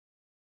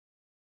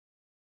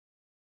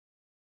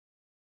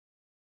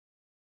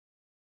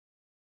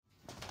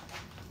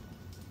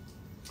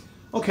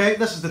Okay,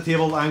 this is the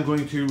table I'm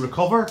going to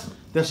recover.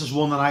 This is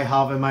one that I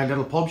have in my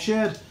little pub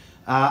shed.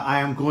 I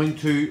am going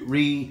to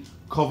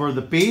recover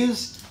the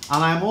baize,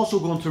 and I'm also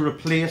going to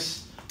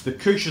replace the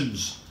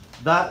cushions.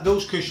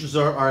 Those cushions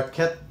are a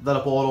kit that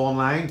I bought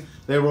online.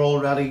 They were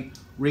already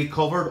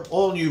recovered,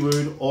 all new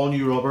wood, all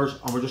new rubbers,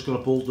 and we're just going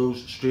to bolt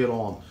those straight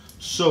on.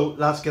 So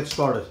let's get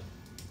started.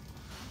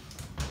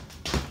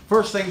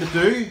 First thing to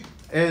do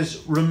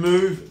is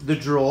remove the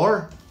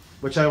drawer,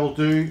 which I will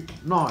do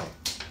now.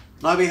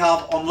 Now we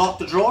have unlocked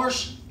the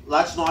drawers,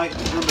 let's now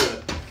remove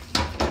it.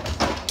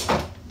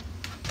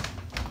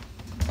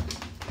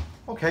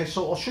 Okay,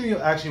 so I'll show you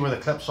actually where the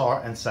clips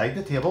are inside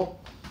the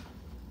table.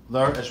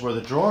 There is where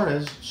the drawer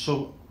is.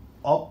 So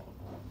up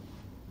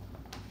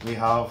we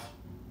have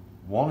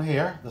one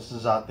here. This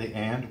is at the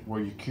end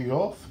where you cue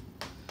off.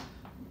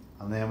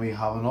 And then we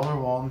have another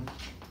one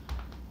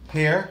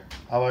here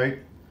about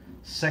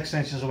 6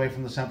 inches away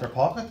from the center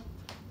pocket.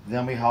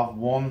 Then we have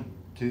one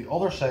to the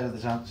other side of the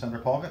center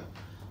pocket.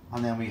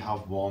 And then we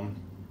have one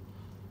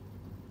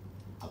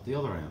at the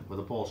other end where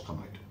the balls come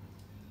out.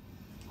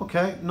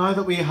 Okay, now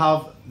that we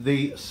have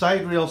the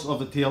side rails of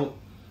the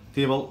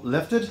table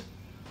lifted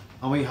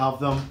and we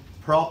have them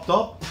propped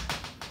up,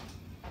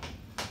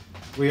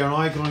 we are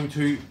now going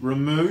to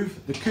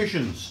remove the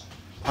cushions.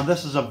 And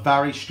this is a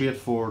very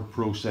straightforward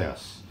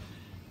process.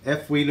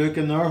 If we look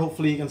in there,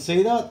 hopefully you can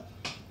see that.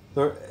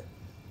 There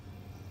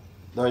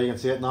you can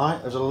see it now.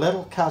 There's a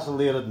little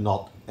castellated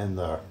nut in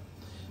there.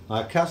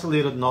 Now a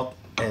castellated nut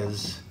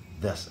is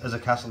a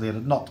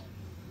castellated nut.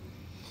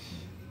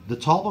 The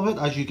top of it,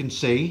 as you can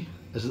see,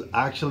 is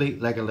actually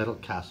like a little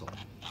castle.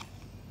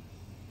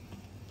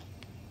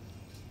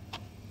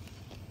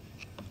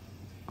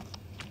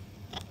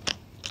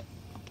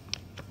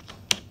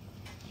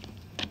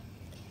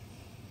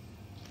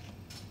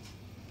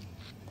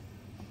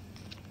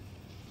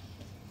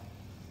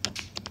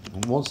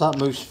 And once that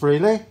moves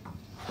freely,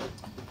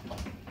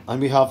 and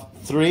we have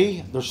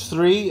there's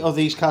three of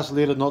these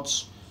castellated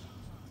nuts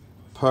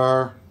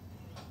per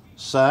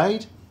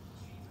side,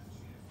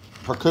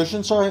 per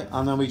cushion, sorry,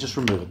 and then we just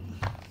remove it.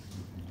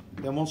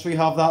 Then once we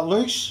have that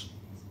loose,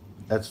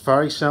 it's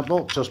very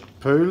simple, just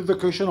pull the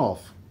cushion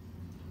off.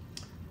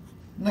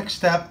 Next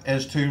step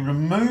is to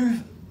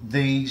remove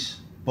these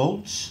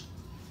bolts.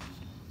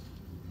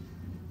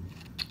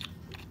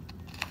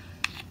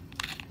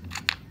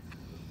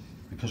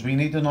 Because we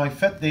need to now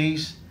fit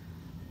these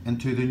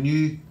into the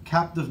new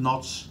captive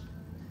nuts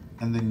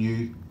and the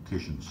new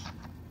cushions.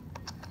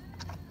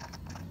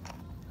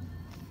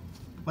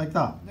 Like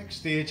that. Next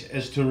stage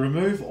is to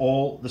remove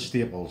all the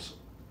staples.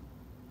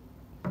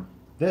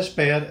 This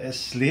bed is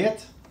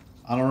slate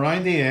and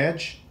around the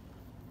edge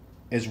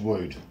is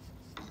wood.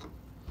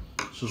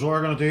 So what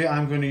we're going to do,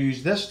 I'm going to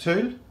use this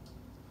tool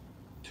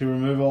to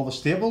remove all the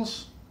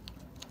staples,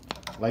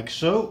 like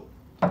so.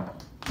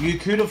 You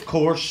could of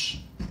course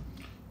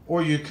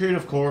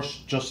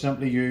just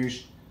simply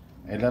use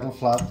a little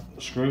flat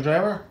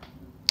screwdriver.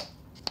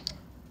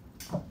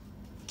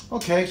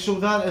 Okay, so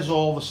that is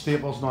all the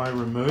staples now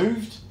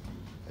removed,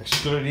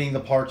 excluding the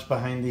parts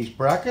behind these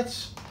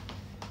brackets.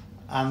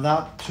 And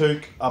that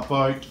took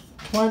about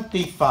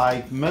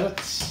 25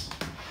 minutes,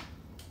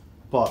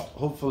 but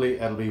hopefully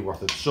it'll be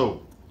worth it.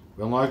 So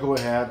we'll now go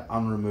ahead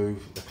and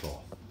remove the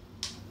cloth.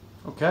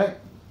 Okay,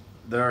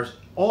 there's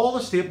all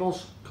the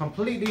staples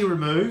completely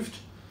removed.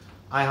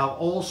 I have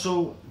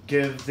also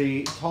give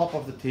the top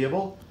of the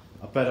table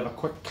a bit of a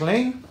quick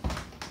clean,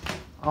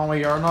 and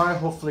we are now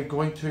hopefully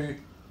going to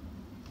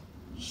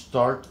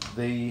start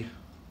the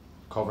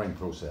covering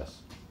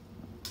process.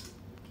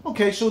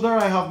 Okay, so there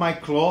I have my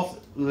cloth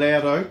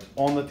laid out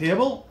on the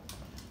table.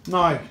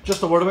 Now,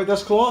 just a word about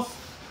this cloth.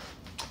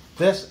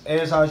 This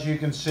is, as you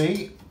can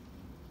see,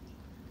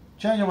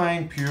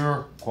 genuine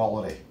pure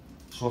quality.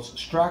 So it's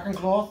Strachan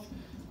cloth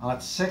and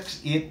it's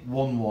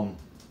 6811.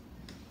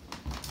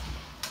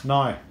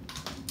 Now,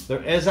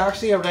 there is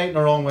actually a right and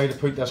a wrong way to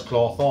put this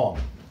cloth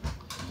on.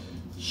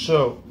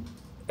 So,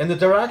 in the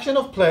direction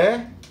of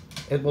play,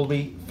 it will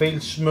feel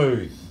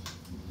smooth.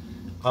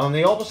 And in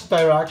the opposite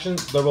direction,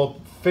 there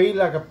will feel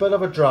like a bit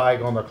of a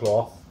drag on the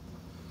cloth.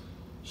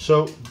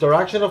 So,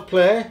 direction of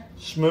play,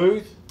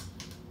 smooth.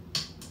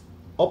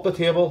 Up the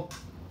table,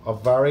 a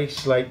very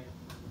slight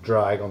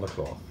drag on the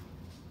cloth.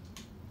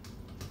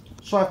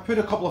 So I've put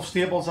a couple of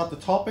staples at the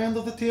top end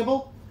of the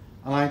table,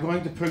 and I'm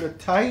going to pull it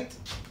tight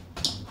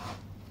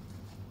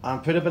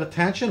and put a bit of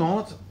tension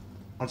on it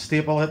and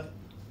staple it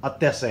at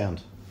this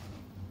end.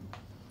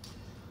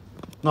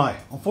 Now,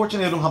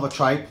 unfortunately I don't have a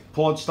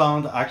tripod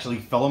stand to actually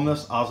film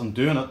this as I'm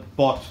doing it,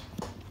 but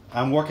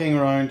I'm working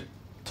around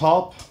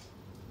top,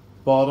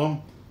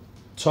 bottom,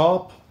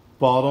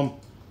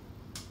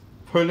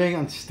 pulling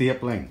and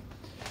stapling.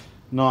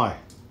 Now,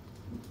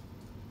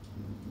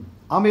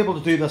 I'm able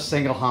to do this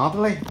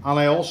single-handedly, and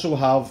I also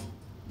have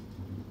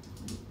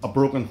a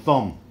broken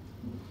thumb.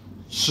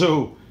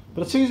 So,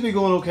 but it seems to be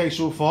going okay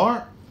so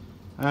far.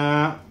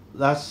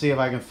 Let's see if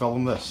I can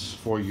film this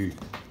for you.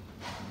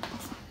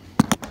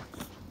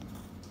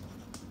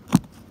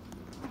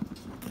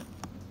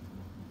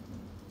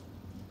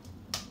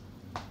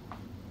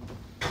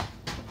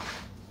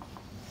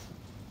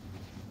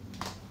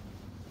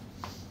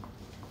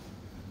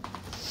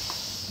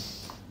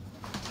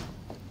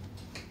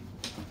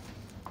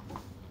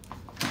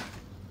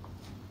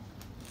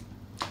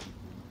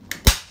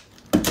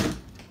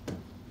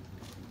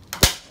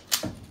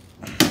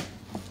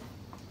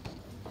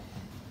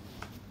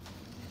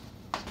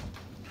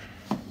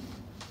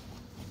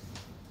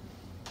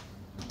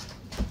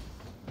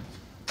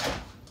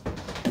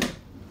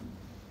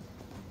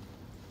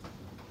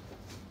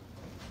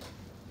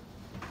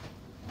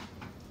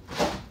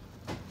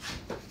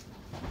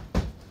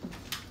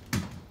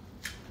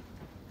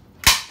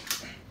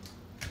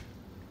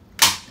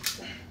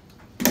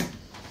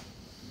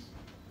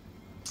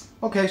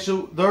 Okay,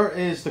 so there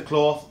is the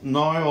cloth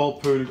now all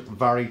pulled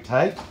very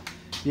tight.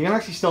 You can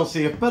actually still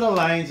see a bit of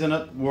lines in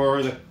it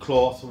where the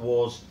cloth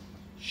was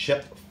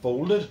ship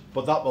folded,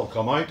 but that will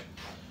come out.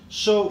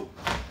 So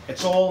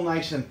it's all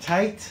nice and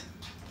tight,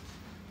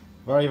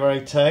 very,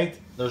 very tight.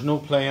 There's no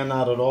play in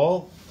that at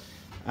all.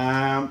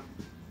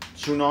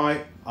 So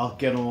now I'll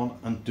get on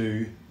and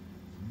do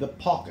the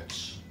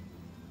pockets.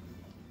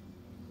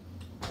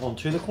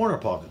 Onto the corner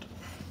pocket.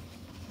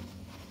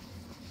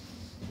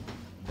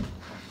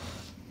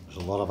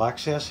 There's a lot of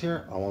excess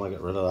here. I want to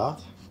get rid of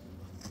that.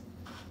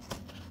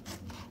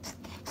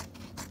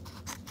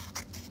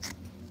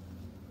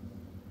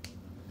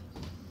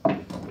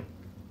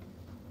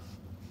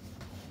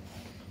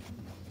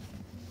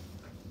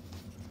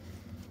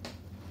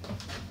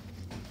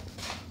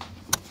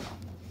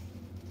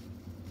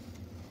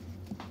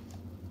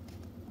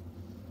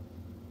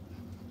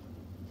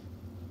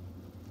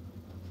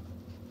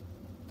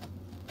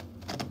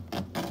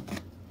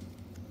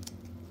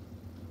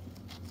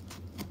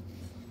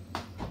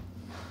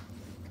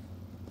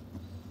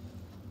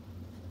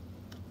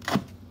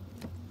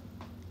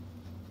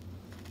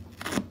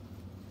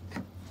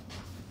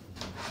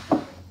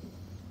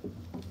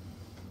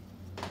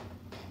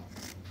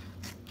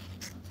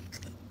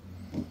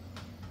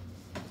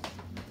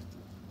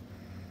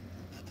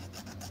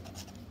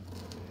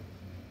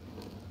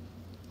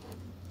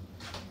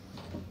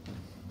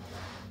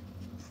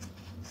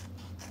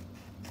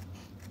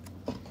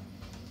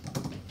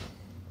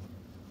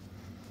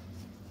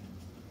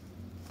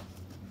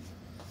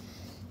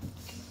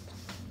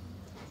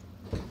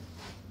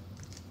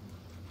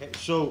 Okay,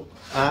 so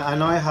I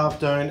now have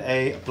down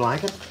a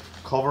blanket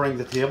covering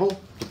the table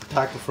to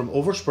protect it from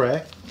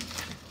overspray,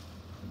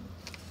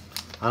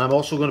 and I'm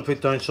also going to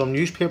put down some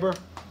newspaper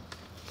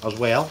as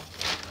well,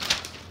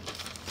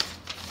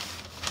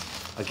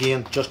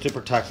 again just to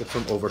protect it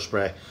from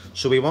overspray.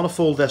 So we want to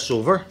fold this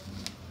over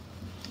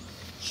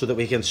so that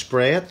we can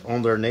spray it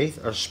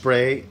underneath, or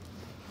spray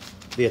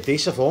the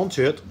adhesive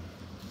onto it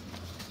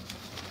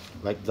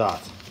like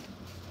that.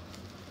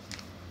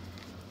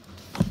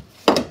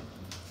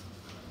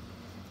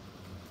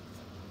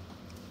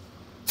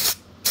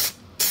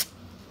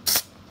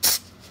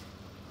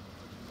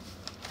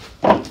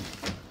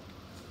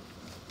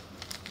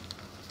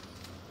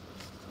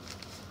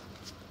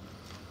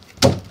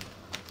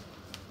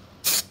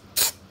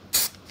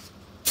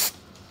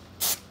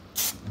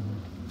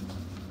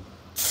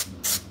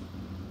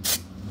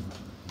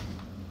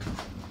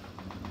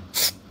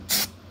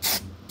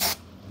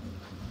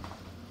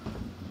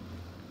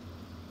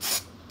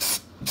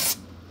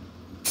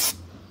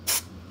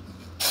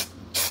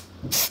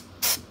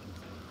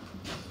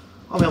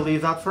 And we'll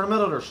leave that for a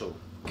minute or so.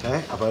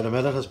 Okay, about a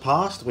minute has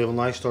passed. We will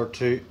now start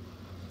to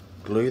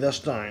glue this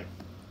down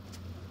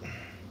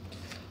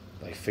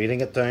by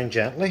feeding it down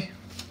gently,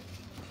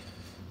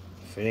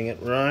 feeding it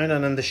round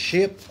and in the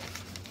shape.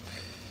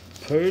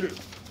 Pull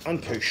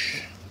and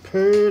push,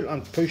 pull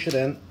and push it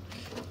in,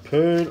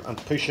 pull and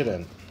push it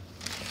in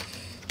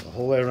the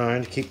whole way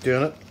around. Keep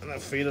doing it and then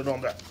feed it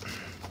on there.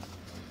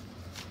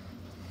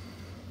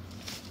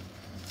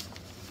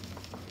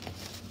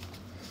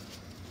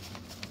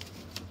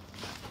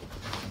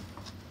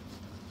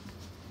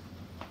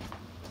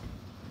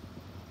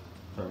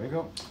 There we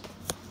go.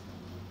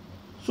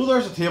 So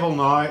there's the table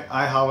now.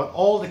 I have it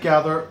all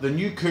together. The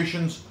new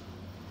cushions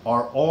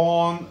are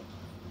on.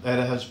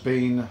 It has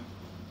been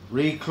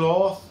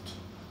reclothed.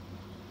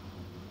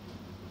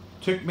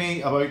 Took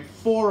me about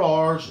 4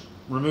 hours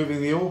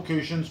removing the old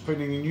cushions,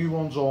 putting the new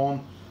ones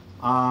on,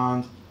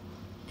 and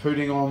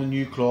putting on the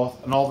new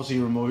cloth, and obviously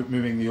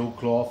removing the old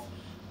cloth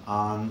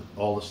and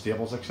all the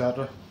staples,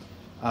 etc.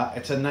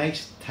 It's a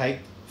nice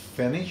tight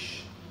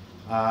finish.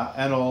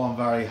 In all, I'm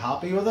very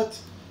happy with it.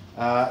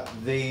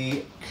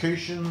 The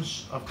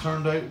cushions have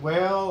turned out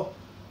well.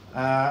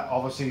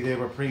 Obviously they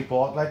were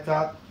pre-bought like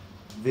that.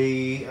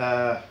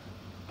 The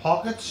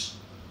pockets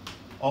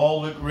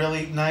all look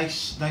really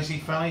nicely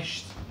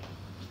finished.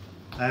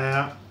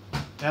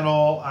 In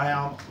all, I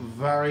am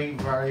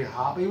very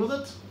happy with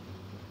it.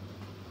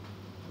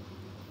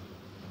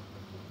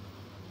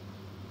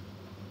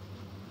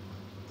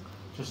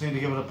 Just need to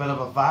give it a bit of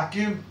a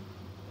vacuum.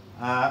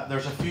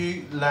 There's a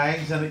few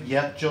lines in it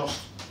yet,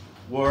 just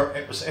where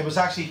it was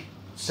actually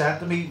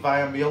sent to me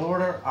via mail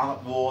order, and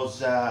it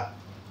was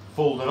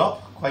folded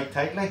up quite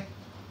tightly,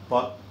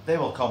 but they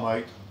will come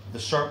out. The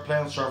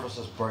plain surface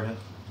is brilliant.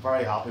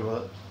 Very happy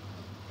with it.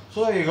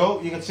 So there you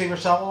go. You can save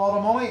yourself a lot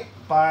of money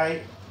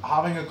by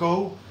having a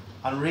go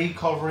and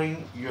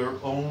recovering your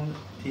own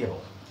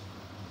table.